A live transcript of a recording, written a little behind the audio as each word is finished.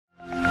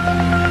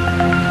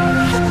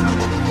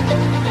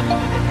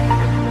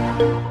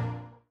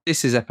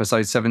This is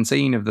episode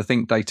 17 of the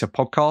Think Data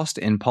podcast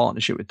in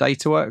partnership with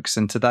DataWorks.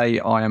 And today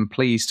I am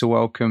pleased to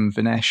welcome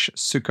Vinesh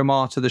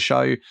Sukuma to the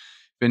show.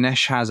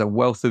 Vinesh has a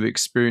wealth of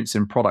experience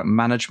in product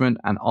management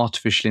and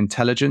artificial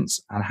intelligence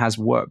and has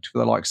worked for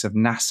the likes of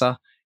NASA,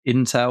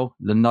 Intel,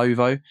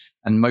 Lenovo,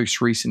 and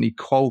most recently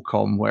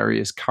Qualcomm, where he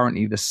is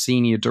currently the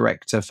Senior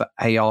Director for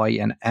AI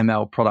and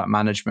ML Product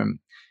Management.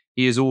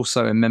 He is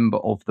also a member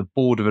of the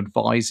Board of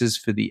Advisors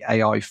for the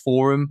AI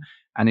Forum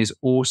and is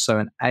also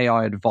an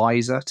AI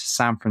advisor to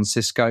San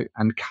Francisco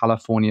and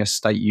California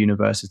State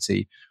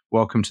University.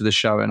 Welcome to the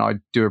show, and I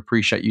do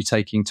appreciate you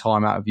taking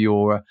time out of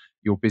your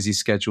busy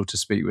schedule to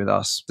speak with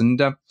us. And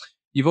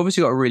you've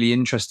obviously got a really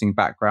interesting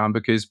background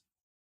because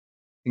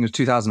I think it was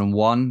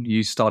 2001,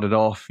 you started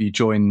off, you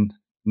joined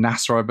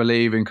NASA, I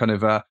believe, in kind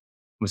of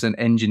was an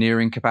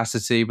engineering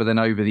capacity, but then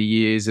over the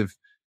years have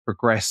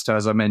progressed,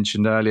 as I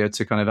mentioned earlier,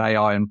 to kind of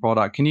AI and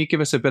product. Can you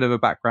give us a bit of a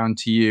background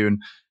to you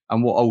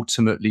and what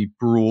ultimately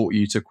brought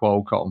you to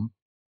Qualcomm?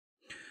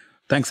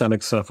 Thanks,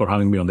 Alex, for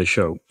having me on the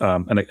show.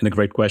 And a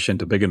great question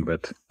to begin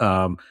with.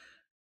 And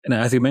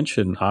as you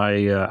mentioned,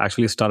 I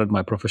actually started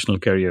my professional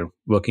career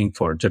working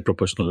for Jet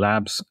Propulsion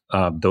Labs.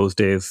 Those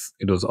days,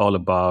 it was all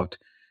about,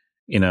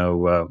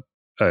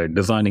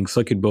 designing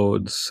circuit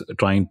boards,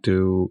 trying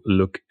to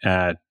look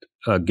at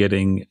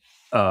getting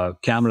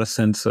camera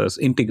sensors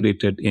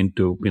integrated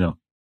into,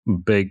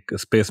 big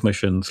space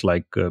missions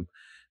like the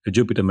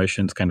Jupiter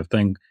missions kind of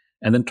thing,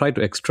 and then try to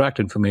extract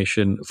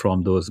information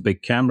from those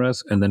big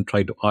cameras and then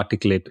try to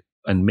articulate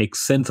and make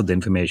sense of the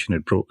information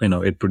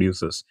it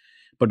produces.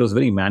 But it was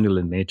very manual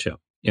in nature.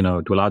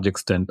 To a large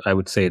extent, I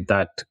would say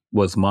that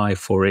was my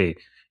foray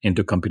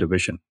into computer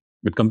vision.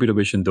 With computer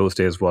vision, those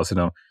days was,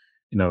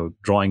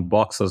 drawing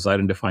boxes,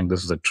 identifying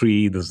this is a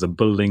tree, this is a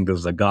building, this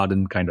is a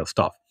garden kind of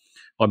stuff.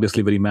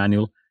 Obviously very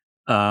manual.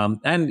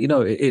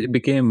 It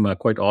became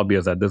quite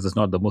obvious that this is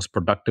not the most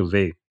productive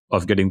way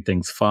of getting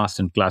things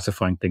fast and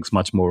classifying things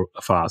much more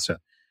faster.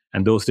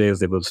 And those days,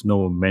 there was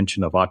no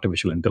mention of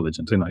artificial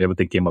intelligence.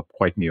 Everything came up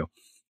quite new.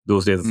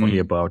 Those days, it's only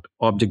about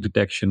object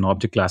detection,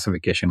 object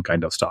classification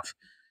kind of stuff.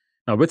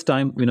 Now, with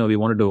time, we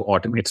wanted to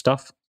automate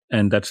stuff.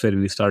 And that's where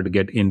we started to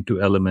get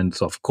into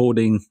elements of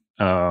coding.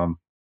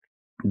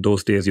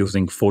 Those days,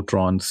 using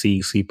Fortran,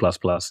 C, C++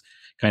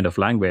 kind of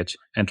language,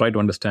 and try to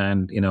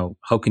understand,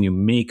 how can you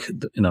make,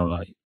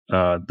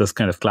 this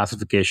kind of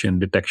classification,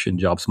 detection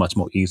jobs much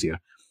more easier.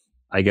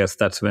 I guess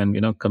that's when,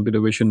 computer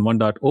vision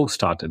 1.0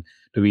 started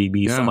to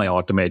be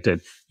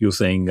semi-automated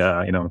using,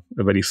 a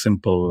very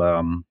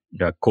simple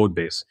code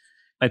base.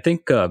 I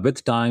think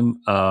with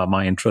time,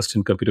 my interest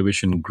in computer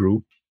vision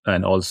grew.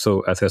 And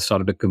also, as I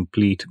started to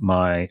complete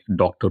my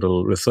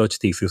doctoral research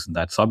thesis in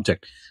that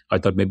subject, I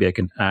thought maybe I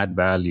can add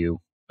value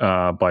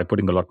by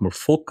putting a lot more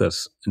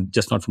focus,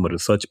 just not from a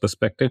research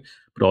perspective,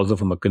 but also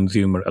from a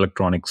consumer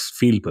electronics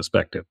field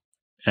perspective.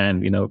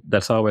 And,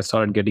 that's how I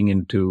started getting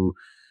into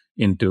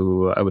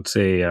I would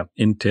say,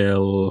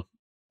 Intel,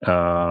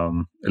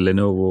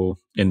 Lenovo,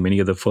 and many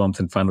other firms,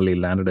 and finally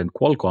landed in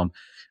Qualcomm.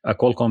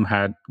 Qualcomm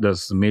had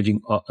this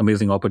amazing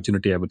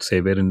opportunity, I would say,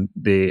 wherein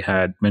they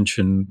had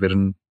mentioned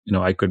wherein,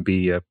 I could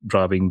be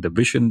driving the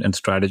vision and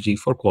strategy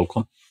for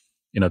Qualcomm,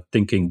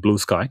 thinking blue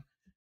sky,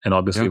 and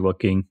obviously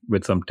working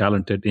with some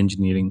talented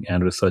engineering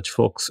and research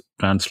folks,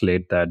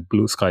 translate that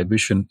blue sky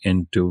vision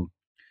into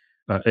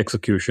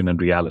execution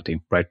and reality,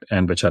 right?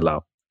 And which I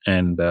love.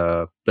 And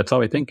that's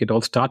how I think it all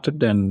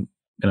started, and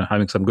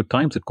having some good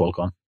times at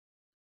Qualcomm.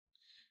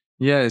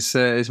 Yeah, it's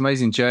an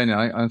amazing journey.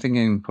 I'm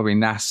thinking probably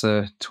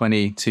NASA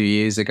 22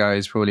 years ago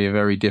is probably a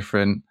very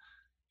different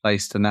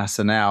place to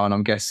NASA now. And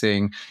I'm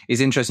guessing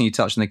it's interesting you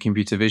touched on the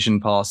computer vision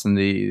part and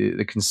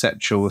the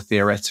conceptual,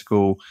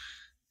 theoretical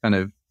kind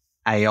of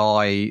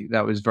AI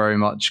that was very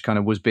much kind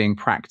of was being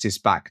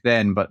practiced back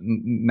then, but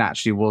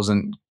naturally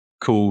wasn't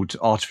called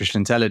artificial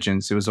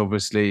intelligence. It was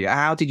obviously,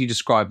 how did you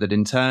describe that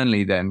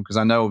internally then? Because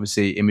I know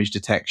obviously image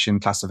detection,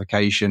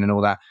 classification and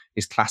all that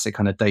is classic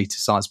kind of data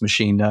science,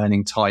 machine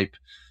learning type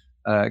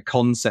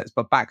concepts.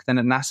 But back then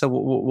at NASA,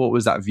 what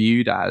was that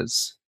viewed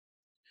as?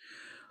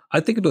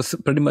 I think it was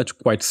pretty much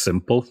quite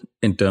simple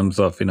in terms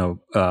of,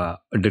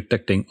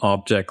 detecting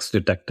objects,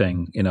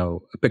 detecting,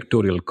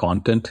 pictorial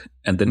content,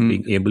 and then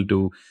being able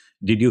to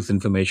deduce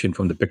information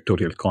from the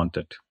pictorial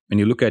content. When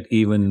you look at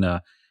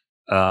even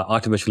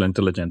artificial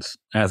intelligence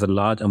has a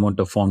large amount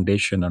of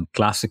foundation on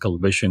classical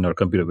vision or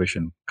computer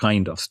vision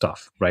kind of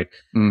stuff, right?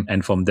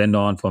 And from then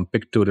on, from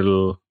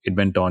pictorial, it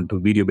went on to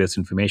video-based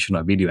information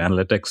or video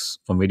analytics.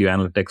 From video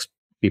analytics,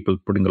 people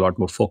putting a lot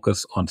more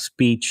focus on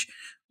speech,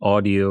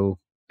 audio,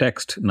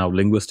 text, now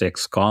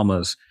linguistics,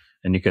 commerce,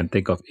 and you can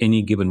think of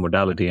any given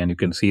modality and you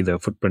can see the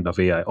footprint of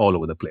AI all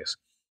over the place.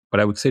 But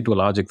I would say to a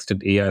large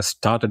extent, AI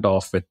started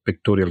off with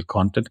pictorial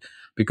content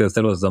because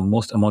there was the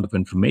most amount of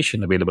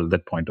information available at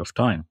that point of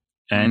time.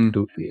 And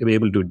to be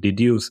able to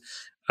deduce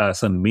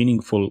some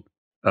meaningful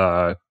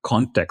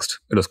context,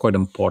 it was quite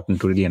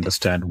important to really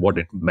understand what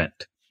it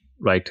meant,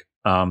 right?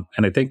 And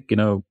I think,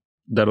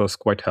 that was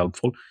quite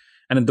helpful.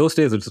 And in those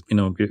days,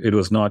 it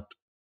was not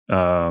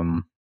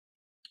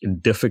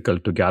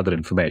difficult to gather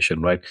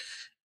information, right?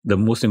 the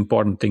most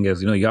important thing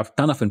is, you have a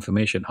ton of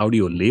information. How do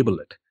you label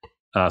it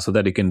so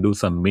that you can do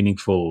some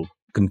meaningful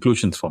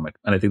conclusions from it?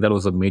 And I think that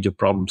was a major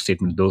problem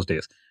statement those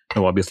days.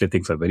 Now, obviously,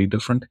 things are very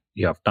different.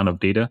 You have a ton of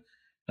data,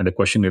 and the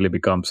question really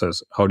becomes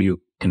is how do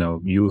you,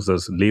 use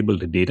this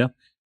labeled data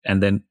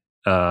and then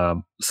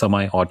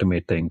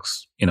semi-automate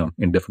things,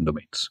 in different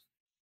domains.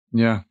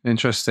 Yeah,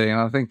 interesting.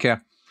 I think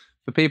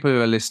for people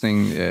who are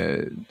listening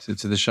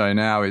to the show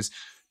now, is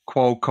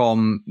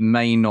Qualcomm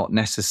may not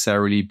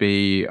necessarily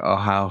be a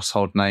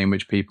household name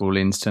which people will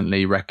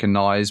instantly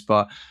recognize,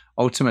 but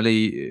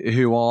ultimately,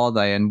 who are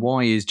they, and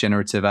why is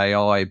generative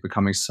AI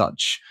becoming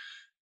such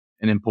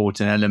an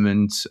important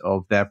element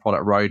of their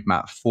product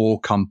roadmap for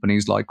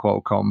companies like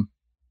Qualcomm?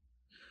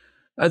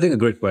 I think a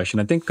great question.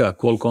 I think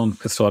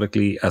Qualcomm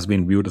historically has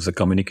been viewed as a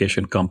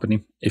communication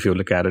company. If you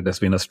look at it, there's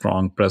been a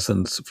strong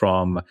presence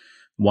from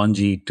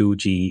 1G,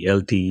 2G,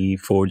 LTE,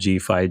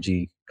 4G,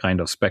 5G kind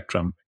of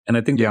spectrum. And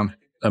I think Yeah.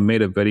 they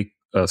made a very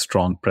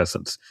strong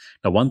presence.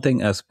 Now, one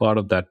thing as part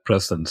of that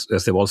presence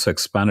is they've also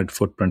expanded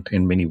footprint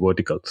in many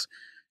verticals.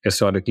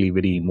 Historically,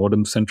 very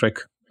modem centric,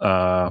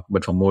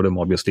 but from modem,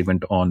 obviously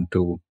went on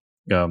to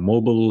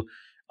mobile,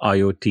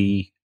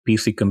 IoT,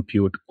 PC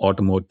compute,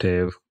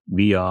 automotive,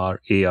 VR,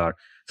 AR.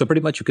 So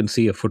pretty much you can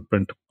see a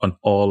footprint on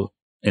all,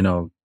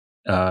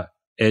 uh,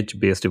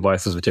 edge-based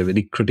devices, which are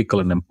very critical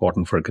and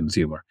important for a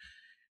consumer.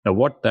 Now,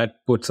 what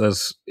that puts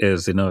us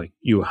is,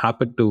 you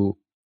happen to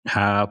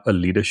have a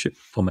leadership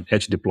from an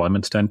edge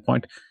deployment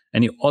standpoint,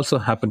 and you also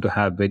happen to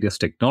have various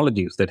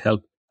technologies that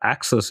help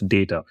access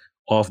data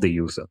of the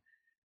user.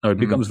 Now, it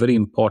becomes very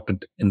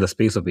important in the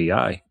space of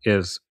AI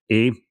is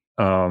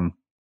um,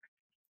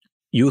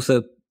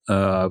 user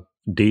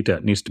data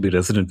needs to be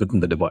resident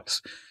within the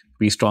device.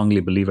 We strongly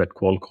believe at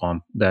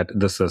Qualcomm that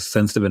this is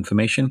sensitive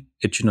information.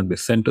 It should not be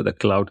sent to the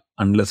cloud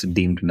unless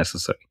deemed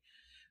necessary.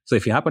 So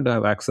if you happen to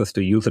have access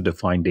to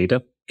user-defined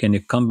data, can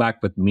you come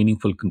back with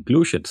meaningful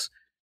conclusions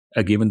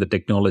given the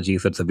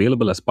technologies that's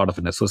available as part of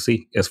an SoC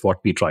is what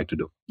we try to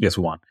do, is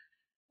one.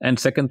 And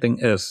second thing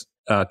is,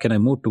 can I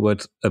move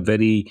towards a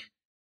very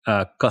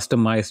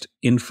customized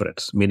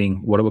inference,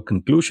 meaning whatever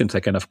conclusions I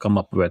kind of come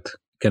up with,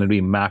 can it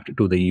be mapped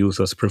to the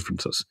user's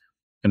preferences?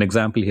 An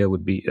example here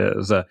would be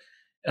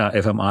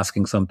if I'm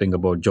asking something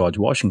about George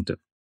Washington,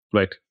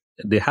 right?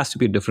 There has to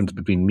be a difference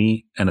between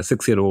me and a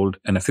 6-year-old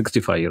and a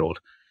 65-year-old.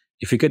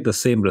 If you get the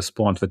same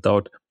response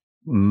without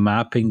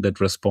mapping that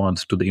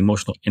response to the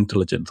emotional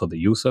intelligence of the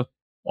user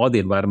or the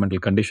environmental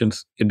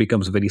conditions, it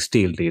becomes very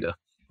stale data,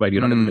 right?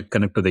 You're not able to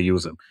connect to the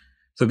user.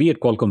 So we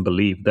at Qualcomm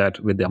believe that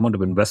with the amount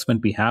of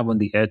investment we have on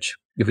the edge,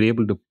 if we're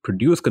able to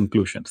produce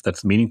conclusions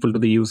that's meaningful to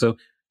the user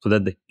so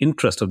that the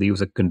interest of the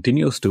user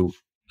continues to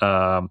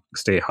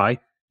stay high,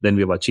 then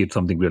we have achieved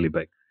something really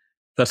big.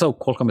 That's how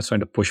Qualcomm is trying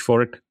to push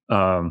for it.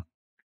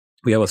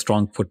 We have a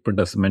strong footprint,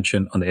 as I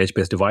mentioned, on the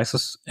edge-based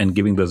devices, and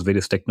giving those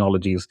various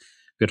technologies,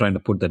 we're trying to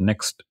put the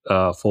next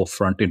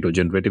forefront into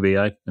generative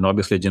AI. And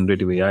obviously,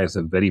 generative AI is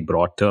a very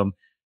broad term.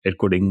 It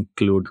could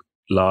include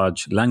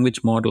large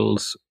language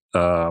models,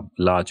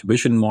 large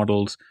vision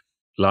models.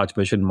 Large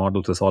vision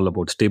models is all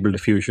about stable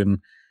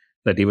diffusion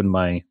that even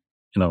my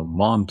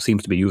mom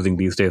seems to be using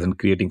these days and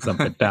creating some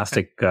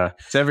fantastic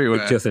It's everywhere.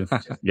 pictures. And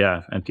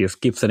yeah, and she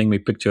just keeps sending me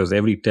pictures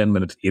every 10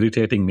 minutes,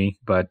 irritating me.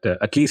 But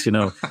at least,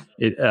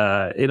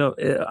 I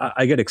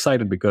get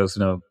excited because,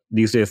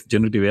 these days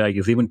generative AI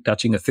is even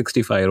touching a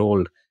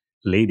 65-year-old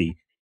lady,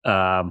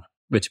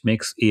 which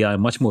makes AI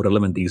much more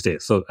relevant these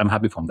days. So I'm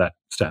happy from that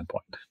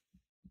standpoint.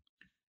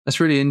 That's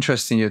really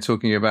interesting. You're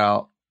talking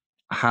about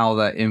how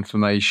that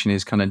information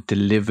is kind of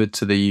delivered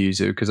to the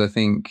user, because I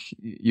think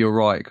you're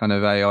right. Kind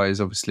of AI is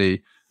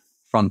obviously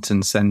front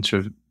and center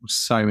of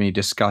so many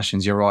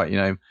discussions. You're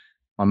right.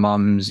 My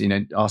mum's,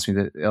 asked me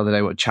the other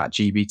day what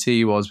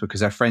ChatGPT was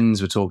because her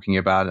friends were talking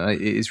about it.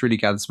 And it's really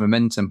gathered some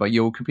momentum. But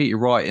you're completely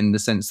right in the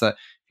sense that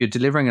if you're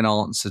delivering an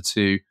answer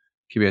to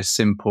give you a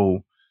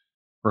simple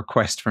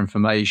request for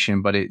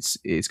information, but it's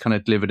kind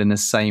of delivered in the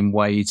same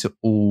way to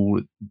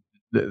all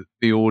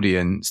the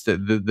audience,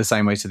 the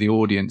same way to the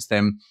audience,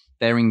 then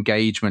their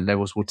engagement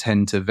levels will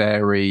tend to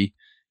vary.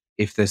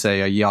 If there's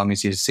a young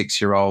as a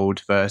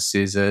 6-year-old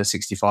versus a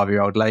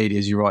 65-year-old lady,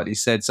 as you rightly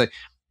said. So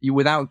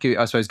without,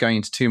 I suppose, going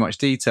into too much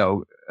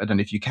detail, I don't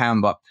know if you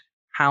can, but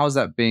how's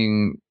that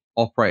being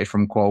operated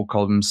from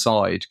Qualcomm's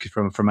side,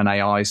 from an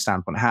AI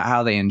standpoint?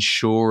 How are they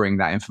ensuring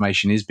that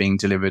information is being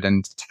delivered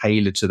and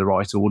tailored to the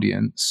right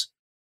audience?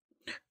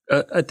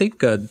 I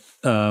think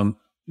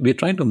we're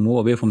trying to move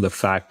away from the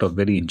fact of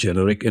very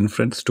generic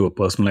inference to a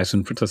personalized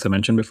inference, as I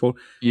mentioned before.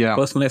 Yeah.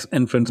 Personalized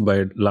inference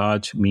by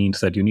large means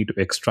that you need to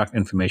extract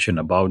information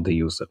about the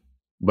user.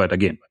 But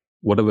again,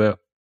 whatever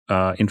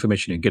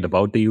information you get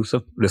about the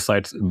user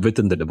resides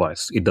within the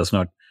device. It does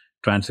not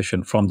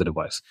transition from the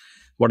device.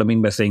 What I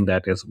mean by saying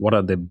that is, what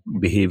are the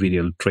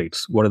behavioral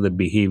traits? What are the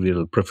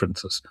behavioral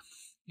preferences?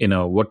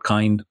 What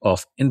kind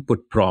of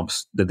input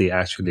prompts that they're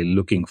actually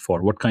looking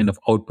for? What kind of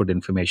output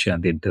information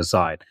they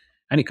desire?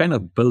 And you kind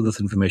of build this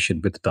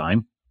information with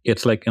time.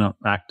 It's like,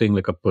 acting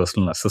like a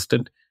personal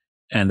assistant.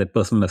 and that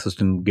personal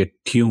assistant get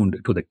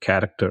tuned to the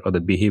character or the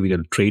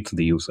behavioral traits of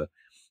the user.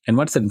 And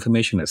once that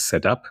information is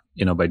set up,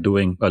 by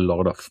doing a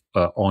lot of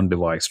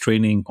on-device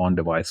training,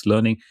 on-device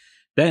learning,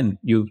 then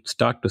you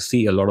start to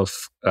see a lot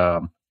of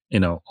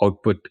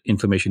output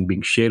information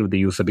being shared with the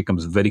user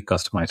becomes very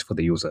customized for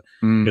the user.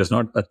 Mm. It is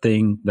not a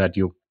thing that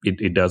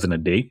it does in a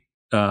day,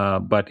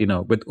 but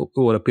with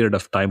over a period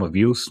of time of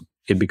use,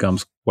 it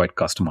becomes quite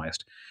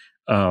customized.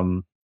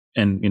 And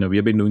we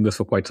have been doing this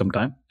for quite some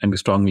time, and we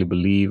strongly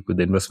believe with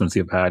the investments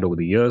we've had over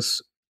the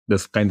years,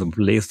 this kind of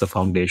lays the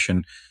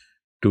foundation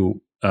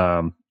to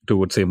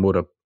would say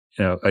more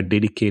a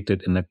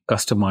dedicated and a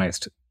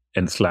customized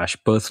and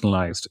 /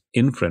 personalized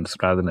inference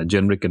rather than a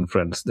generic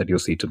inference that you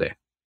see today.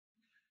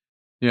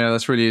 Yeah,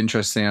 that's really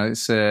interesting.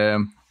 It's I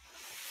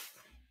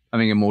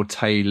think a more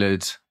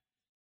tailored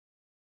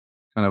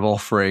kind of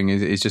offering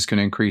is just going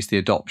to increase the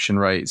adoption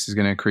rates, is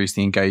going to increase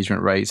the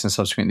engagement rates and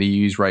subsequently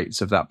use rates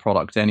of that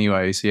product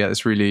anyway. So yeah,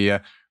 it's really,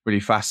 really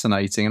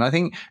fascinating. And I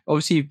think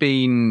obviously you've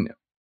been,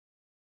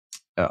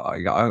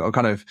 I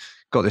kind of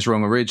got this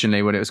wrong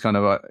originally when it was kind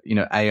of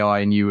AI,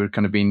 and you were it's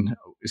kind of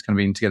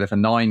been together for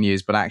 9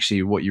 years, but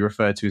actually what you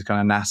referred to as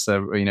kind of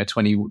NASA,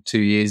 22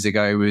 years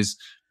ago was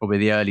probably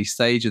the early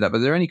stage of that. But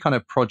are there any kind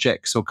of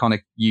projects or kind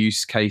of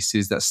use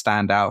cases that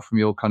stand out from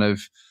your kind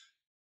of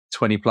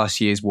 20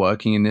 plus years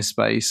working in this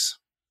space?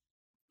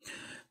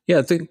 Yeah,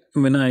 I think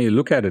when I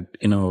look at it,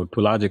 to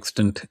a large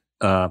extent,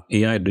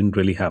 AI didn't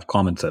really have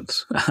common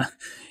sense.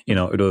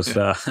 It was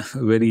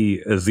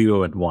very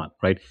 0 and 1,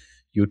 right?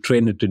 You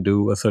train it to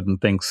do a certain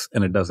things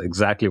and it does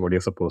exactly what you're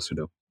supposed to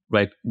do,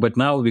 right? But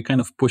now we're kind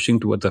of pushing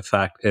towards the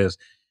fact is,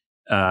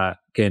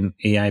 can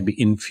AI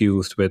be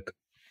infused with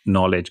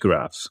knowledge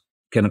graphs?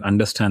 Can it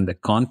understand the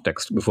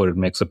context before it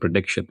makes a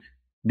prediction?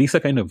 These are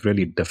kind of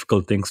really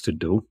difficult things to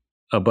do,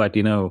 but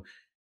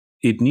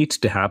it needs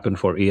to happen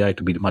for AI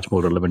to be much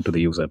more relevant to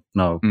the user.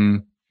 Now,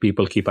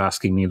 people keep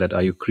asking me that,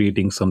 are you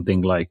creating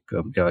something like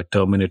a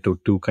Terminator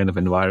 2 kind of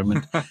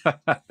environment?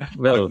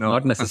 Well,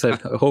 not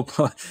necessarily. I hope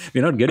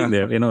we're not getting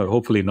there,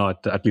 hopefully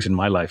not, at least in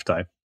my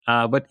lifetime.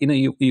 But,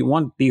 you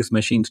want these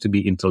machines to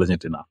be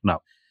intelligent enough.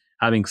 Now,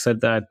 having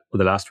said that, for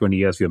the last 20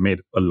 years, we have made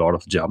a lot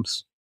of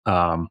jumps.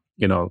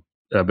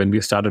 When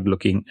we started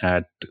looking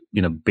at,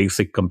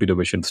 basic computer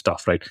vision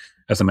stuff, right?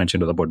 As I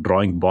mentioned, it was about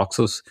drawing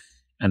boxes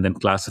and then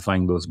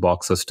classifying those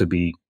boxes to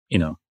be,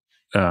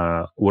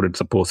 what it's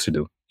supposed to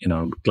do.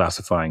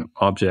 Classifying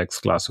objects,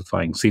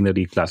 classifying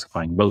scenery,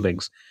 classifying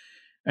buildings.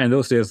 And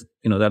those days,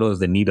 that was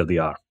the need of the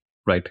hour,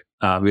 right?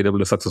 We were able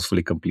to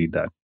successfully complete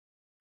that.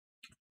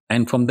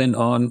 And from then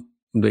on,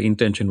 the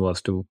intention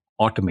was to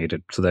automate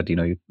it so that,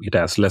 it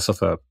has less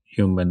of a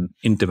human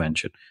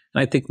intervention.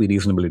 And I think we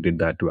reasonably did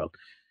that well.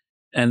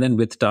 And then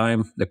with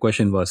time, the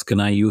question was,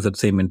 can I use that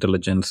same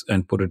intelligence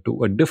and put it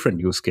to a different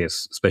use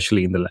case,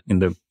 especially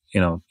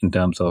in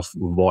terms of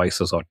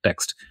voices or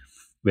text,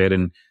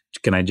 wherein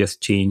can I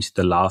just change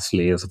the last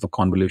layers of a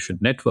convolution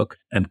network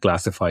and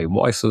classify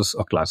voices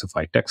or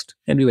classify text?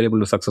 And we were able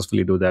to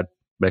successfully do that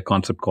by a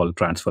concept called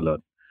transfer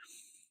learn,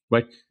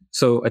 right?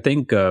 So I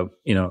think,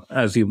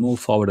 as you move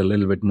forward a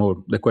little bit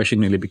more, the question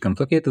really becomes,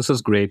 okay, this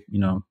is great.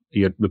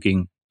 You're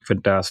looking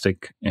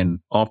fantastic in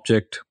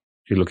object.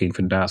 You're looking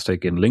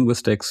fantastic in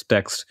linguistics,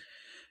 text.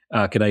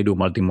 Can I do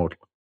multimodal?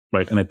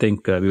 Right. And I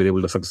think we were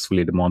able to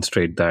successfully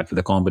demonstrate that with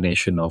a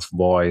combination of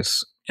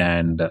voice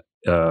and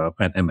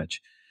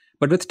image.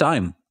 But with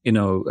time,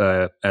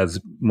 as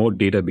more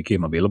data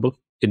became available,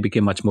 it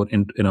became much more,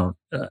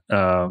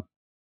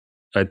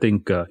 I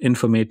think,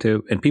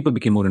 informative, and people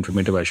became more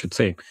informative, I should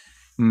say.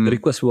 The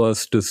request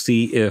was to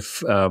see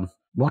if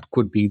what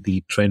could be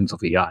the trends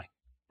of AI,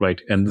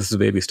 right? And this is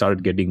where we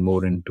started getting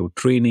more into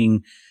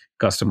training,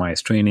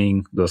 customized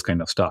training, those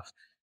kind of stuff.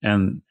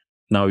 And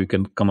now you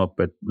can come up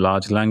with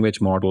large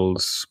language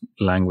models,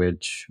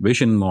 language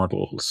vision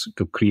models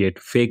to create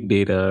fake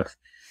data,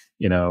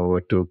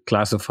 to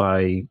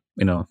classify,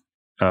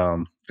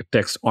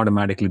 text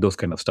automatically, those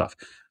kind of stuff.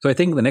 So I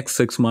think the next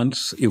 6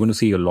 months, you're going to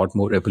see a lot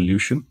more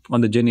evolution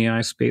on the Gen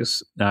AI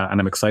space.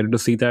 And I'm excited to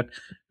see that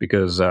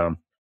because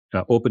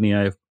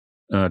OpenAI,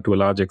 to a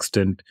large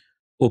extent,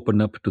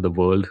 opened up to the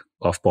world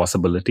of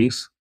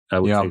possibilities, I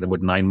would say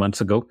about 9 months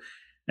ago.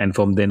 And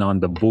from then on,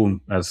 the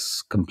boom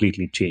has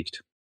completely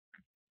changed.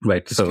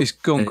 Right. It's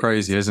gone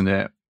crazy, isn't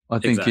it? I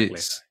think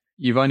exactly.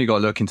 You've only got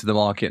to look into the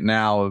market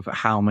now of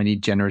how many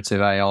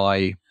generative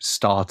AI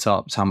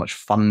startups, how much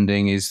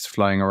funding is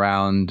flowing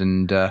around.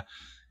 And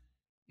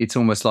it's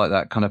almost like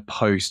that kind of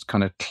post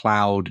kind of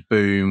cloud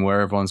boom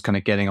where everyone's kind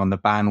of getting on the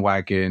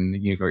bandwagon.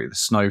 You got the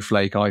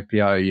Snowflake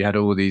IPO. You had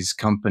all these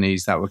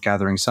companies that were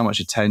gathering so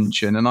much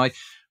attention. And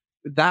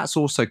that's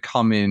also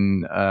come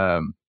in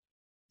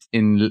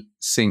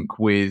sync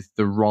with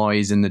the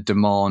rise in the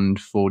demand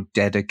for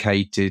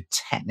dedicated,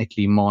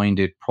 technically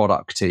minded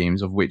product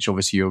teams, of which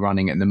obviously you're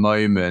running at the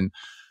moment.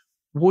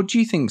 What do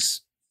you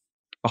think's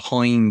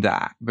behind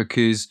that?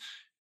 Because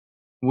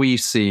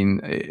we've seen,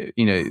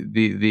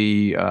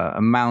 the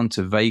amount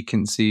of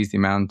vacancies, the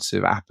amount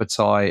of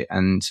appetite,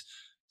 and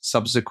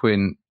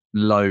subsequent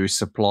low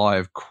supply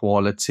of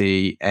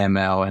quality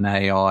ML and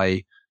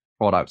AI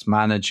product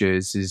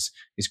managers is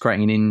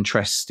creating an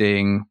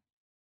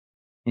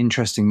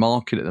interesting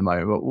market at the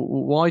moment. But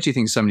why do you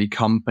think so many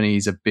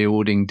companies are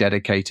building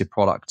dedicated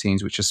product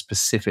teams which are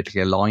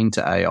specifically aligned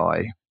to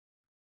AI?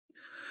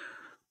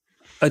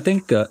 I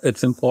think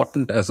it's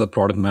important as a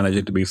product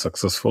manager to be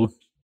successful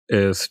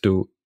is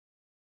to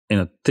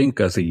think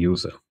as a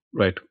user,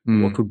 right?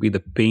 What would be the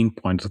pain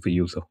points of a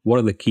user? What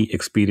are the key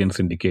experience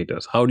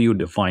indicators? How do you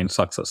define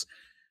success?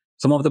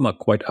 Some of them are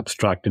quite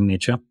abstract in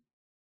nature,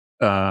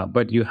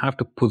 but you have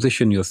to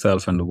position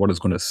yourself and what is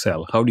going to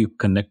sell. How do you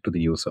connect to the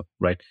user,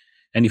 right?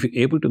 And if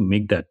you're able to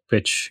make that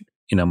pitch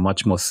in a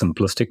much more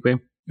simplistic way,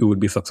 you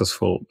would be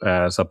successful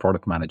as a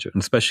product manager.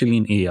 And especially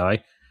in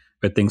AI,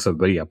 where things are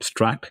very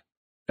abstract,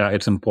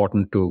 it's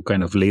important to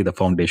kind of lay the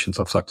foundations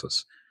of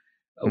success.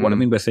 What I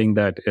mean by saying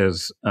that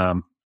is,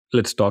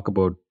 let's talk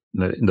about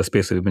in the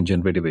space of even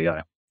generative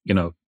AI.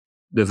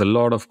 There's a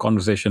lot of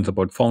conversations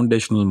about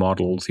foundational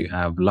models. You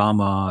have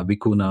llama,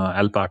 vicuna,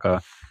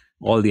 alpaca,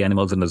 all the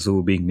animals in the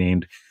zoo being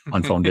named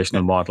on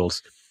foundational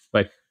models,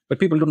 right? But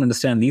people don't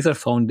understand these are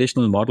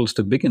foundational models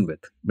to begin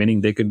with,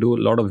 meaning they could do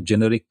a lot of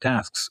generic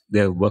tasks.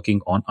 They're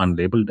working on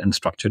unlabeled and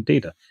structured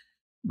data.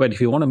 But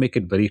if you want to make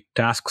it very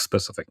task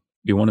specific,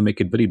 you want to make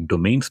it very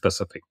domain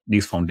specific,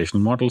 these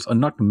foundational models are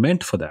not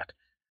meant for that.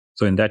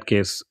 So in that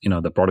case,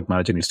 the product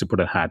manager needs to put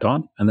a hat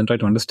on and then try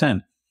to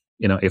understand,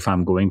 if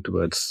I'm going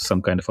towards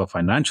some kind of a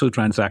financial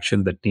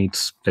transaction that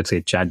needs, let's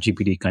say, chat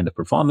GPT kind of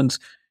performance,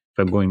 if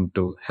I'm going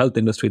to health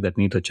industry that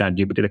needs a chat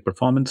GPT like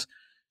performance,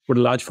 would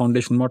a large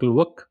foundation model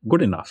work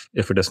good enough?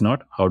 If it is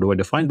not, how do I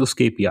define those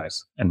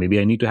KPIs? And maybe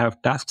I need to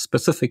have task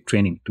specific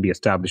training to be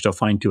established or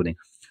fine tuning.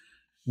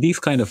 These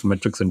kind of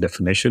metrics and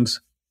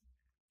definitions,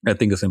 I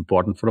think, is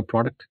important for a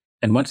product.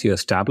 And once you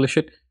establish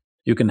it,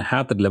 you can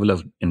have that level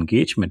of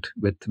engagement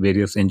with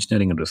various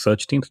engineering and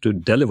research teams to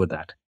deliver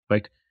that,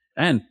 right?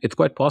 And it's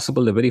quite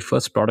possible the very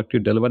first product you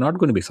deliver not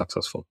going to be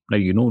successful. Now,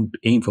 you don't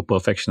aim for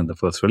perfection in the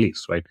first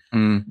release, right?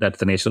 That's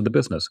the nature of the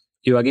business.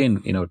 You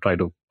again, try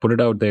to put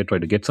it out there, try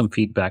to get some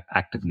feedback,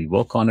 actively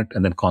work on it,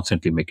 and then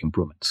constantly make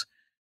improvements.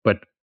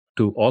 But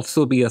to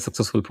also be a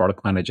successful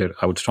product manager,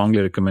 I would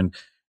strongly recommend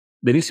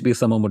there needs to be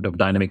some amount of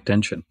dynamic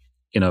tension,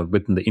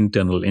 within the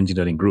internal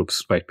engineering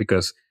groups, right?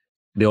 Because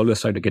they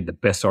always try to get the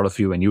best out of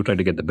you and you try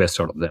to get the best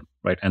out of them,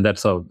 right? And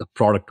that's how the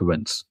product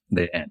wins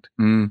the end.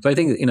 So I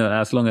think,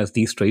 as long as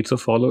these traits are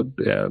followed,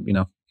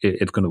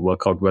 it's going to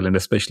work out well, and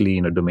especially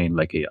in a domain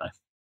like AI.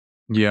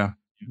 Yeah.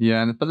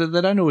 But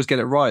they don't always get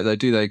it right though,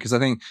 do they? Because I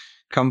think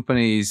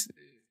companies,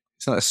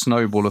 it's like a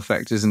snowball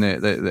effect, isn't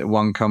it? That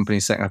one company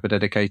setting up a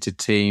dedicated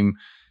team,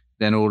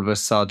 then all of a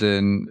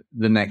sudden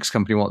the next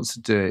company wants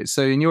to do it.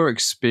 So in your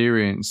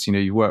experience,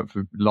 you work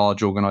for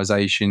large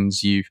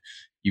organizations, you've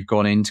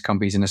gone into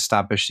companies and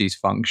established these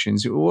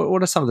functions.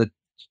 What are some of the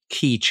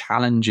key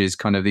challenges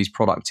kind of these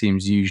product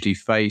teams usually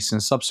face?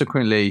 And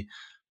subsequently,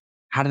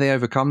 how do they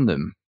overcome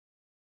them?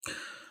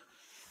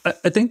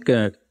 I think,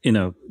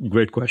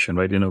 great question,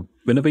 right?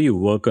 Whenever you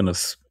work in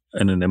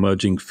an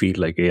emerging field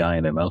like AI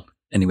and ML,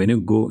 and when you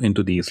go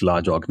into these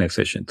large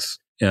organizations,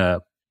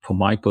 from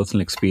my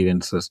personal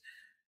experiences,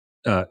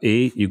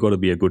 you got to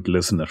be a good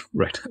listener,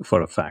 right?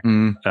 For a fact,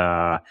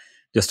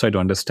 just try to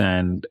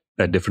understand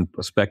different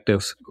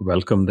perspectives,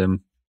 welcome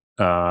them,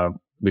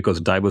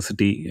 because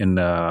diversity in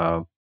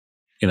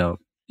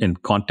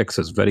context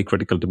is very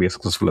critical to be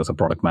successful as a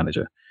product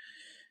manager.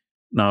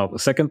 Now, the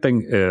second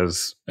thing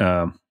is,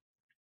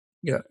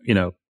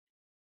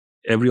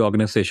 every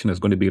organization is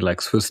going to be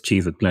like Swiss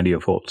cheese with plenty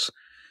of holes.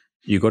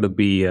 You got to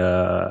be,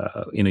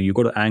 you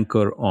got to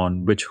anchor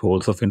on which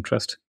holes of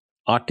interest,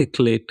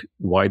 articulate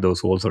why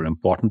those holes are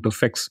important to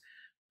fix,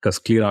 because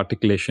clear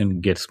articulation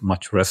gets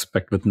much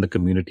respect within the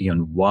community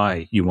on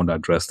why you want to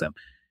address them.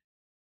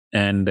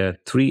 And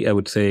three, I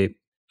would say,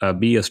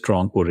 be a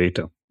strong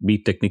orator, be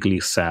technically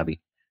savvy.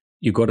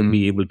 You got to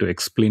be able to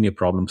explain your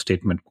problem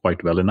statement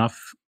quite well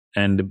enough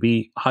and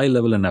be high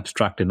level and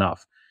abstract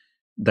enough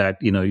that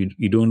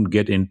you don't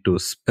get into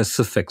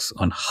specifics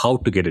on how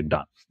to get it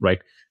done, right?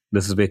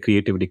 This is where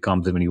creativity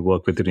comes in when you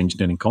work with your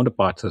engineering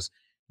counterparts. Is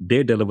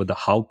they deliver the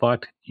how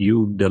part,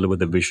 you deliver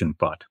the vision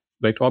part,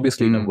 right?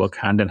 Obviously, work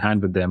hand in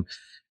hand with them,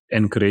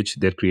 encourage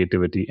their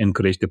creativity,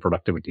 encourage their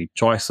productivity.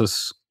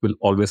 Choices will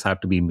always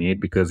have to be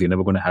made because you're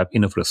never going to have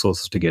enough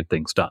resources to get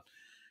things done.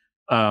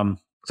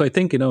 So I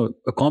think,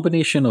 a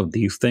combination of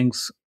these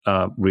things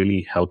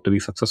really help to be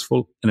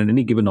successful. And in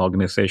any given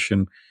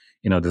organization,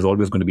 there's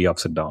always going to be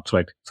ups and downs,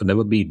 right? So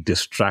never be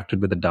distracted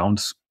with the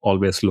downs.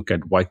 Always look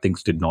at why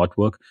things did not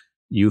work.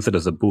 Use it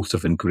as a boost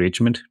of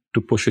encouragement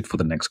to push it for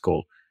the next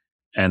goal.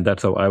 And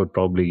that's how I would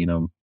probably,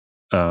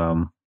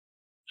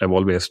 I've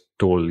always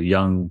told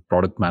young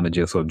product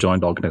managers or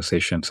joint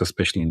organizations,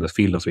 especially in the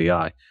field of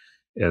AI,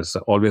 is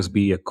always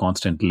be a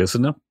constant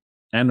listener.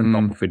 And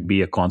on top of it,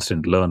 be a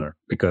constant learner,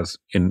 because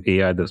in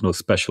AI, there's no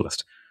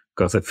specialist,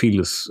 because the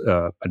field is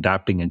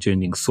adapting and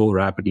changing so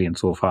rapidly and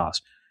so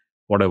fast.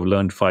 What I've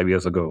learned 5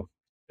 years ago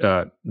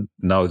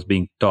now is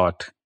being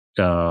taught,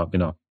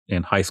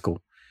 in high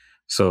school.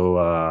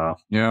 So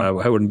Yeah.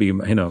 I wouldn't be,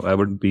 I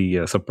wouldn't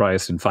be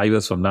surprised in 5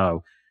 years from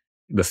now,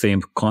 the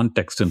same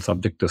context and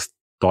subject is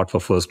taught for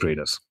first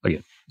graders.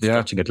 Again, Yeah.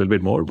 stretching it a little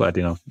bit more, but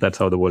that's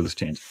how the world has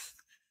changed.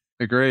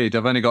 Agreed.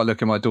 I've only got to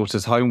look at my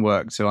daughter's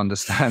homework to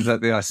understand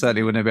that I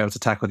certainly wouldn't be able to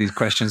tackle these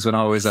questions when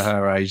I was at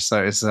her age.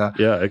 So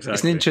Yeah,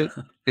 exactly.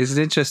 It's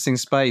an interesting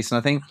space, and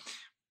I think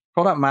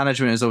product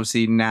management is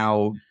obviously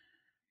now.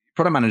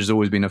 Product manager has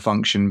always been a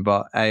function,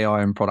 but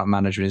AI and product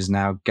management is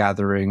now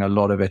gathering a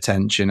lot of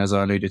attention, as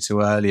I alluded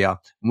to earlier.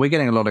 And we're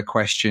getting a lot of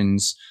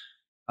questions,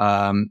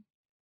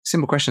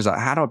 simple questions like,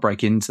 how do I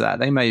break into that?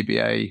 They may be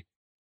a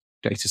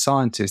data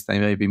scientist, they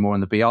may be more on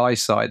the BI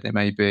side, they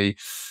may be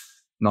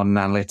not in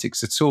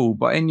analytics at all.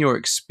 But in your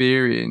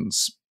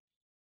experience,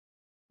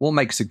 what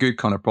makes a good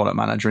kind of product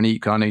manager? And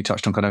I know you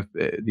touched on kind of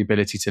the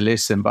ability to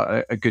listen,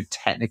 but a good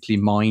technically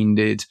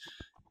minded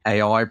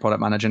AI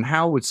product manager. And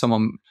how would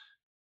someone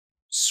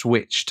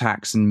switch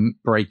tax and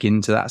break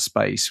into that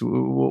space?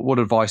 What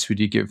advice would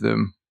you give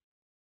them?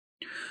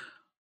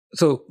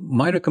 So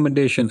my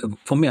recommendation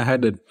for me,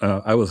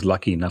 I was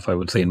lucky enough, I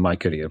would say, in my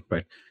career,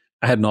 right?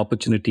 I had an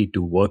opportunity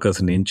to work as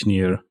an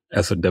engineer,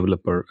 as a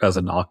developer, as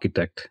an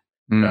architect,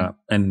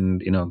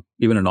 and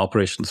even an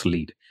operations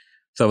lead.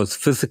 So I was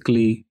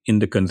physically in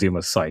the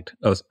consumer side.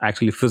 I was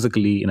actually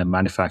physically in a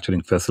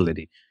manufacturing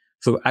facility.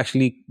 So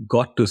actually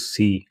got to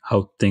see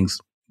how things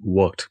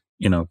worked,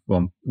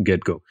 from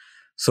get go.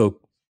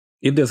 So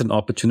if there's an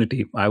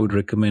opportunity, I would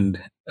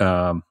recommend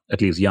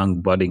at least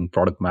young budding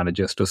product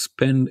managers to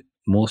spend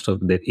most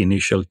of their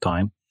initial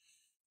time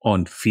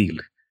on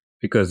field,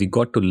 because you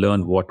got to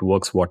learn what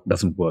works, what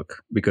doesn't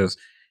work. Because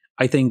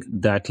I think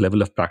that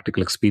level of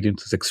practical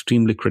experience is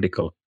extremely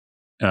critical.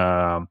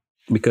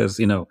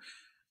 Because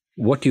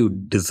what you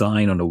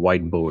design on a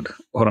whiteboard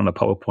or on a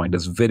PowerPoint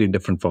is very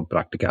different from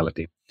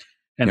practicality.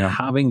 And Yeah.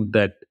 having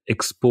that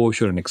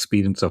exposure and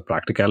experience of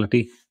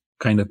practicality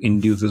kind of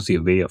induces a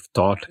way of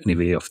thought and a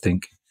way of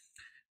thinking,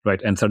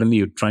 right? And suddenly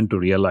you're trying to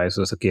realize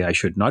this, okay, I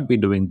should not be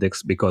doing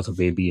this because of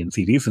A, B, and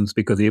C reasons,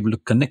 because you're able to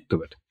connect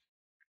to it.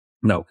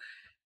 Now,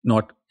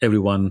 not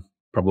everyone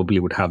probably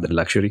would have the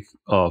luxury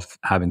of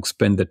having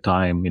spent the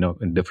time,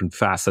 in different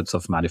facets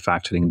of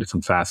manufacturing,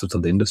 different facets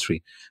of the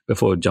industry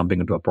before jumping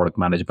into a product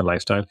management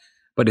lifestyle.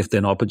 But if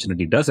an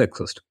opportunity does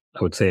exist,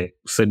 I would say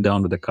sit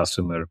down with the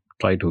customer,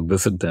 try to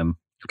visit them,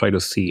 try to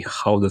see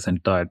how this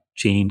entire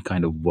chain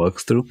kind of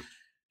works through,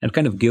 and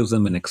kind of gives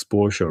them an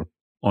exposure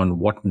on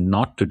what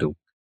not to do.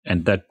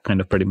 And that kind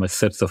of pretty much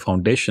sets the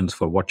foundations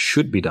for what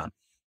should be done.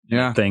 I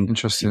Yeah. think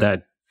Interesting.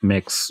 that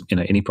makes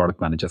any product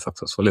manager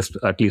successful,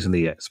 at least in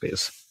the AI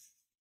space.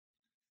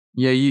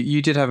 Yeah,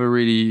 you did have a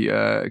really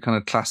kind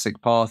of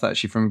classic path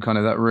actually, from kind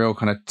of that real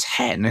kind of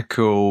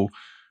technical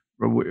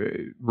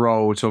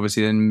role to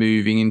obviously then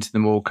moving into the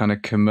more kind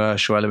of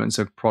commercial elements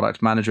of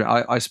product management.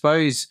 I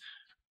suppose,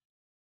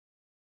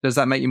 does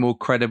that make you more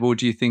credible,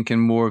 do you think, in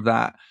more of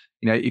that,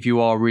 if you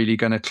are really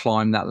going to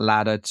climb that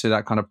ladder to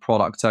that kind of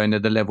product owner,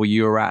 the level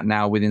you're at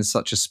now within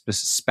such a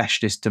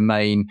specialist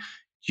domain,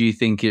 do you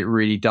think it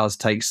really does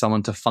take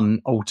someone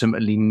to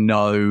ultimately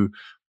know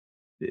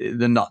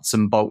the nuts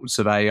and bolts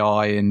of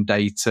AI and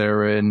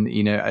data and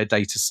a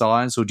data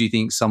science, or do you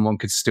think someone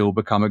could still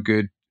become a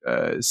good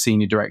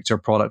senior director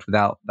of product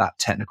without that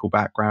technical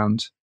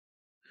background?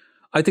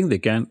 I think they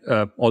can.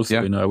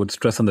 Also, Yeah. I would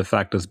stress on the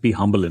fact is be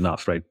humble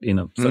enough, right?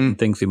 Certain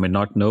things you may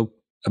not know,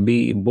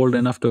 be bold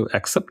enough to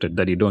accept it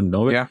that you don't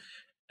know it, Yeah.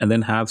 and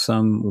then have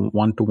some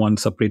one-to-one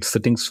separate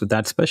sittings with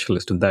that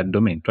specialist in that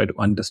domain. Try to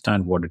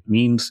understand what it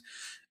means,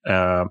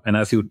 and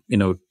as you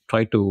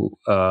try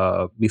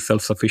to be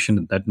self-sufficient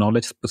in that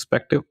knowledge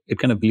perspective, it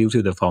kind of gives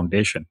you the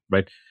foundation,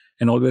 right?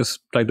 And always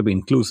try to be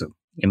inclusive.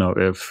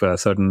 If a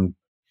certain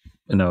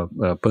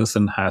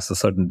person has a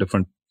certain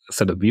different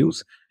set of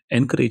views,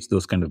 encourage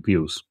those kind of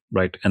views,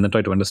 right? And then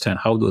try to understand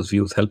how those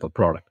views help a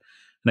product.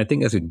 And I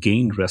think as you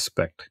gain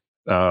respect,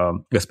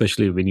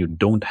 especially when you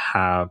don't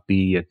have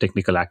the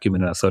technical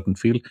acumen in a certain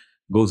field,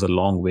 goes a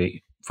long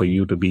way for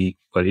you to be,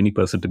 or any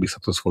person to be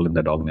successful in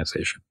that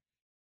organization.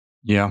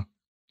 Yeah.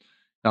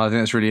 No, I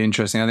think that's really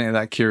interesting. I think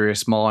that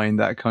curious mind,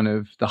 that kind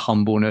of the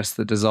humbleness,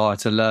 the desire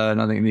to learn,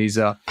 I think these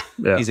are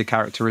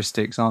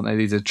characteristics, aren't they?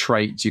 These are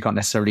traits you can't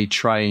necessarily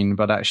train,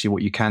 but actually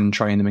what you can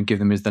train them and give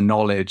them is the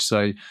knowledge.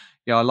 So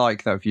yeah, I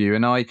like that view.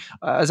 And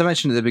as I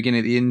mentioned at the beginning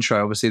of the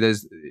intro, obviously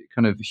there's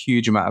kind of a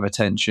huge amount of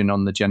attention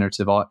on the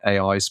generative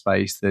AI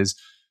space. There's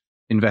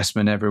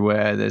investment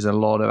everywhere. There's a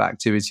lot of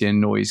activity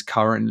and noise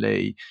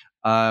currently,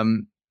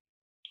 all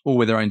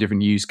with their own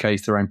different use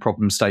case, their own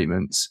problem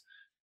statements.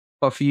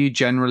 But for you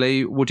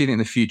generally, what do you think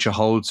the future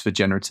holds for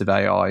generative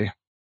AI?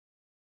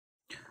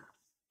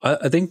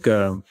 I think,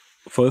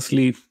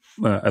 firstly,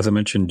 as I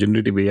mentioned,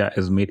 generative AI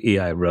has made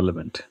AI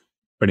relevant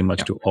pretty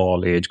much Yeah. to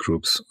all age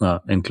groups,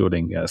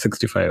 including a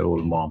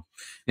 65-year-old mom.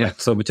 Yeah.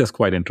 Right? So, which is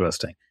quite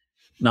interesting.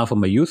 Now,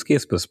 from a use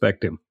case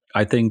perspective,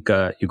 I think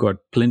you got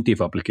plenty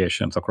of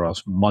applications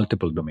across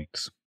multiple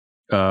domains.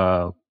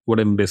 What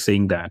I'm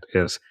saying that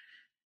is,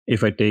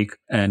 if I take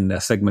a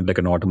segment like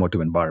an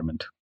automotive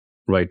environment,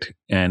 right,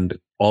 and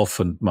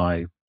often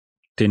my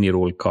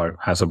 10-year-old car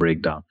has a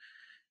breakdown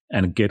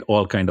and get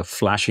all kind of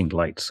flashing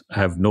lights. I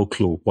have no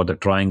clue what a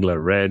triangular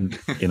red,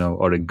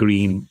 or a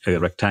green a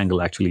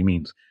rectangle actually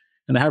means.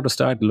 And I have to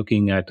start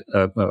looking at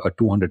a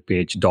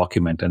 200-page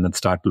document and then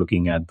start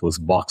looking at those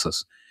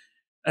boxes.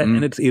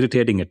 And it's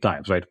irritating at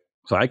times, right?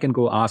 So I can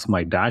go ask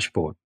my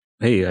dashboard,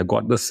 hey, I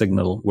got this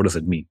signal. What does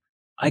it mean?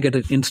 I get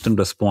an instant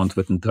response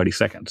within 30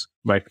 seconds,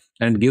 right?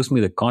 And it gives me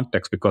the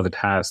context because it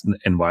has the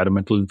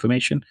environmental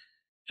information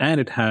and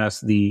it has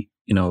the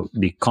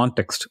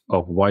context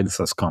of why this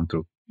has come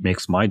through.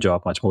 Makes my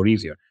job much more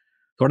easier.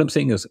 So what I'm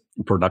saying is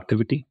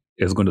productivity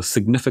is going to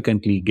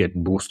significantly get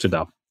boosted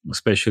up,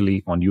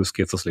 especially on use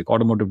cases like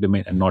automotive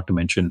domain, and not to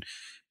mention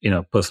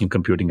personal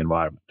computing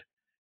environment.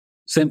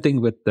 Same thing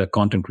with the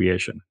content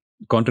creation.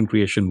 Content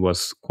creation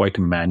was quite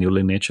manual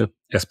in nature,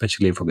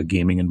 especially for the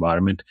gaming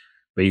environment,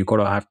 where you got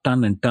to have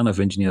ton and ton of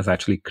engineers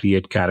actually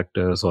create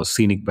characters or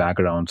scenic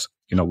backgrounds,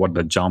 what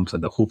the jumps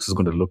and the hoops is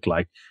going to look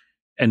like.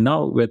 And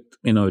now with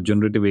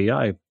generative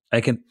AI,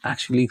 I can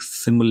actually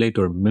simulate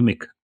or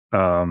mimic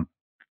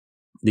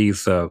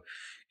these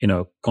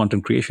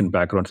content creation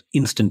backgrounds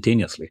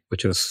instantaneously,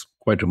 which is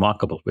quite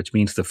remarkable. Which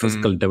means the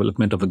physical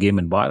development of a game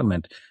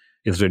environment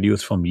is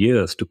reduced from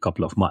years to a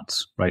couple of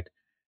months, right?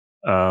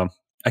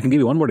 I can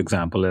give you one more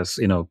example. As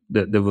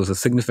there was a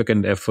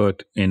significant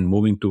effort in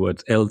moving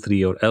towards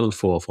L3 or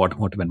L4 of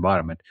automotive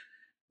environment,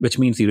 which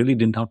means you really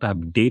didn't have to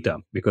have data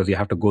because you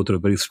have to go through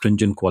very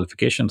stringent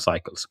qualification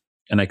cycles.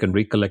 And I can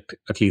recollect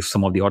at least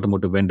some of the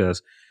automotive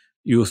vendors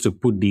used to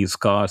put these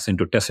cars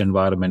into test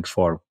environment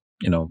for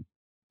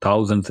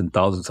thousands and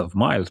thousands of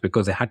miles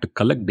because they had to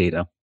collect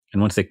data.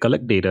 And once they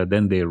collect data,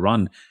 then they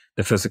run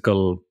the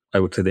physical, I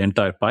would say, the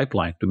entire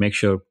pipeline to make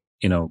sure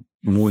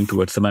moving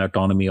towards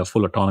semi-autonomy or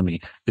full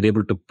autonomy, they're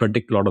able to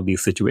predict a lot of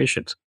these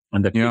situations.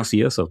 And that takes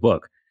years of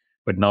work.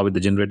 But now with the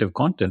generative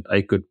content,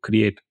 I could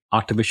create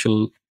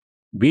artificial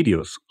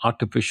videos,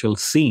 artificial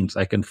scenes.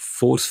 I can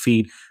force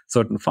feed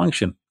certain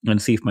function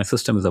and see if my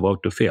system is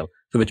about to fail.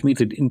 So which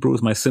means it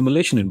improves my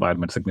simulation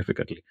environment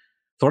significantly.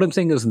 So what I'm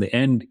saying is in the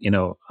end,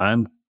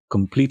 I'm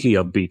completely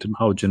upbeat on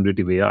how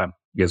generative AI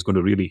is going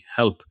to really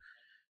help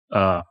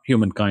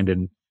humankind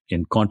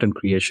in content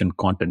creation,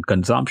 content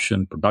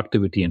consumption,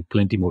 productivity, and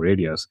plenty more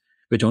areas,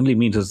 which only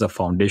means it's the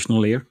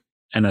foundational layer.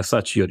 And as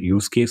such, your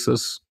use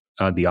cases,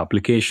 the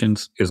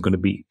applications is going to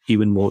be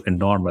even more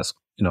enormous,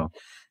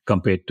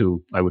 compared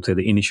to, I would say,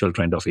 the initial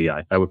trend of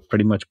AI. I would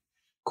pretty much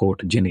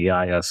quote Gen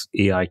AI as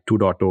AI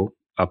 2.0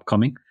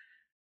 upcoming,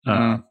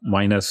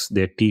 minus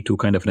their T2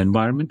 kind of an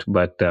environment,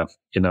 but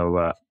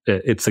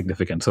it's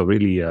significant. So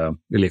really,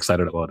 really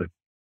excited about it.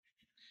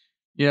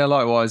 Yeah,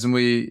 likewise. And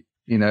we,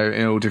 in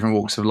all different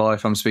walks of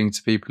life, I'm speaking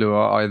to people who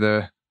are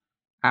either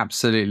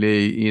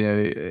absolutely,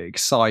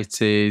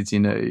 excited,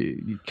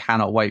 you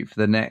cannot wait for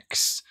the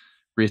next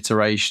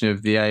reiteration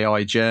of the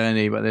AI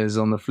journey. But there's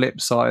on the flip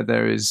side,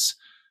 there is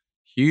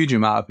a huge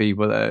amount of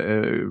people that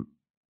are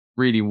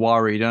really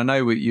worried. And I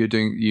know what you're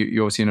doing,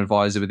 you're obviously an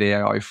advisor with the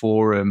AI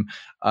Forum.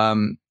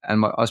 And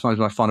I suppose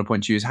my final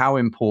point to you is, how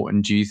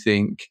important do you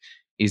think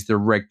is the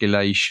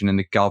regulation and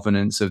the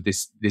governance of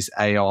this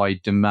AI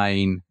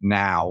domain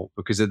now?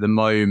 Because at the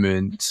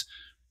moment,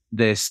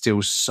 there's still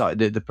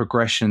the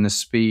progression, the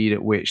speed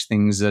at which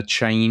things are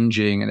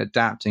changing and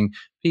adapting.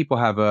 People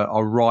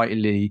are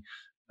rightly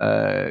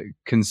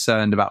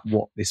concerned about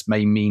what this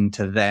may mean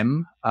to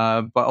them.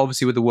 But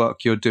obviously with the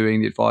work you're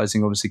doing, the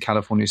advising, obviously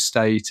California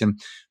State, and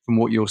from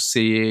what you're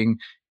seeing,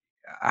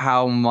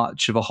 how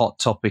much of a hot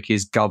topic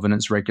is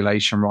governance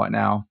regulation right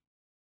now?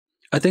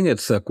 I think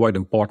it's quite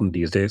important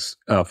these days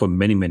for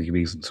many, many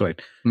reasons, right?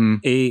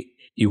 A,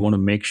 you want to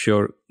make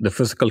sure the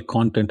physical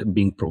content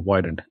being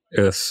provided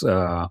is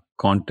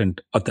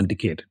content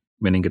authenticated,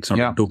 meaning it's not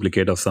a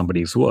duplicate of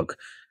somebody's work.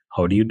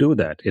 How do you do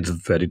that? It's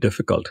very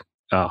difficult.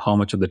 How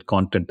much of that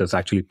content is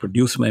actually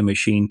produced by a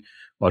machine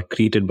or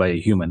created by a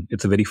human?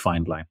 It's a very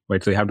fine line,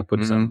 right? So you have to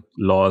put some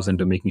laws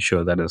into making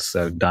sure that is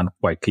done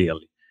quite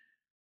clearly.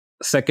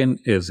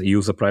 Second is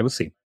user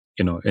privacy.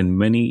 In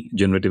many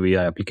generative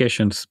AI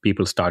applications,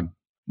 people start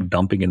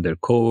dumping in their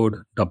code,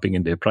 dumping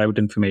in their private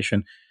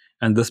information,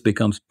 and this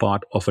becomes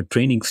part of a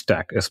training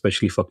stack,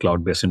 especially for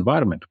cloud-based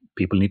environment.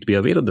 People need to be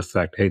aware of the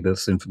fact, hey,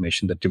 this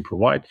information that you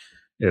provide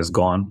is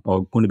gone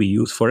or going to be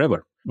used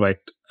forever, right?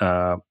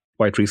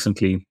 Quite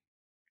recently,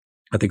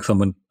 I think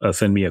someone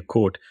sent me a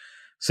quote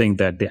saying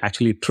that they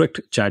actually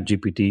tricked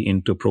ChatGPT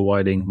into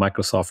providing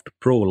Microsoft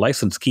Pro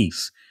license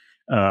keys.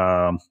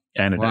 And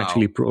it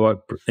actually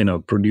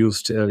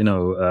produced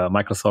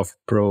Microsoft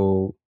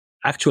Pro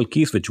actual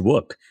keys which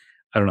worked.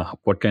 I don't know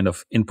what kind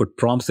of input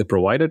prompts they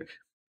provided,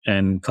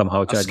 and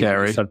somehow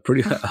ChatGPT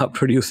started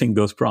producing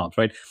those prompts,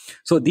 right?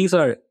 So these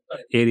are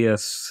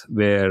areas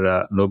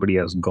where nobody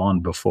has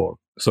gone before.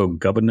 So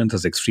governance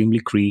is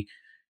extremely key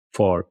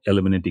for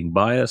eliminating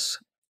bias,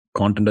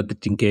 content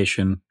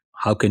authentication.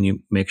 How can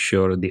you make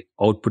sure the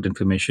output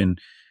information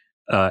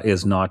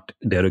is not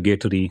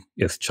derogatory,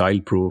 is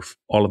child-proof?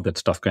 All of that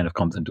stuff kind of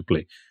comes into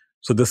play.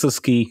 So this is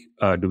key.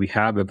 Do we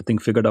have everything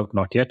figured out?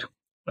 Not yet.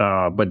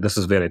 But this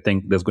is where I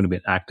think there's going to be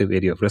an active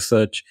area of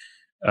research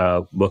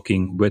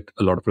working with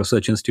a lot of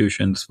research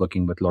institutions,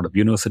 working with a lot of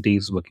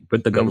universities, working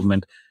with the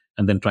government,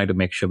 and then trying to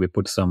make sure we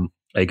put some,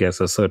 I guess,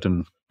 a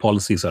certain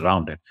policies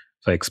around it.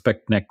 So I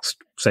expect next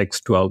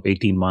 6, 12,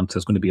 18 months,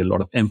 there's going to be a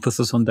lot of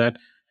emphasis on that.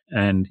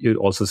 And you'll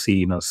also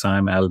see,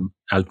 Sam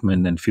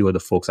Altman and few other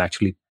folks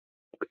actually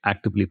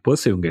actively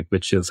pursuing it,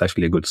 which is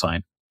actually a good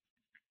sign.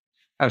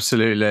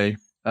 Absolutely.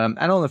 And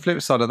on the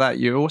flip side of that,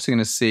 you're also going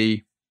to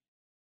see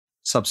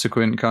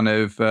subsequent kind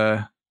of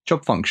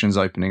job functions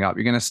opening up.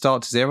 You're going to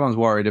start to see everyone's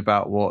worried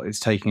about what it's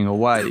taking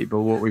away,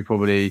 but what we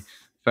probably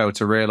fail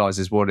to realize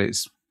is what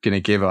it's going to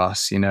give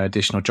us,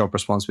 additional job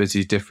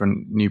responsibilities,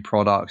 different new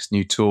products,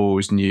 new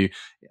tools, new,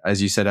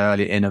 as you said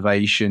earlier,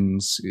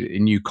 innovations,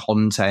 new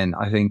content.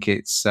 I think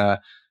it's a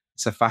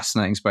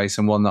fascinating space,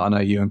 and one that I know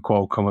you and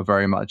Qualcomm are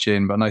very much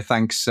in. But no,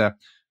 thanks,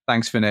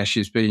 Vinesh.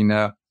 It's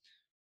been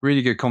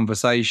really good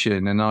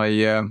conversation, and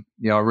I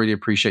really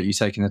appreciate you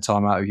taking the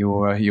time out of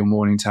your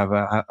morning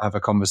to have a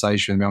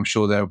conversation with me. I'm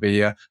sure there'll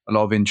be a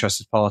lot of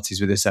interested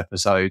parties with this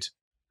episode.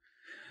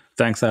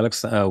 Thanks,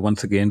 Alex,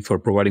 once again for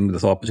providing me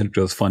this opportunity.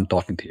 It was fun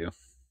talking to you.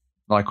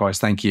 Likewise,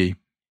 thank you.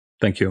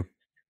 Thank you.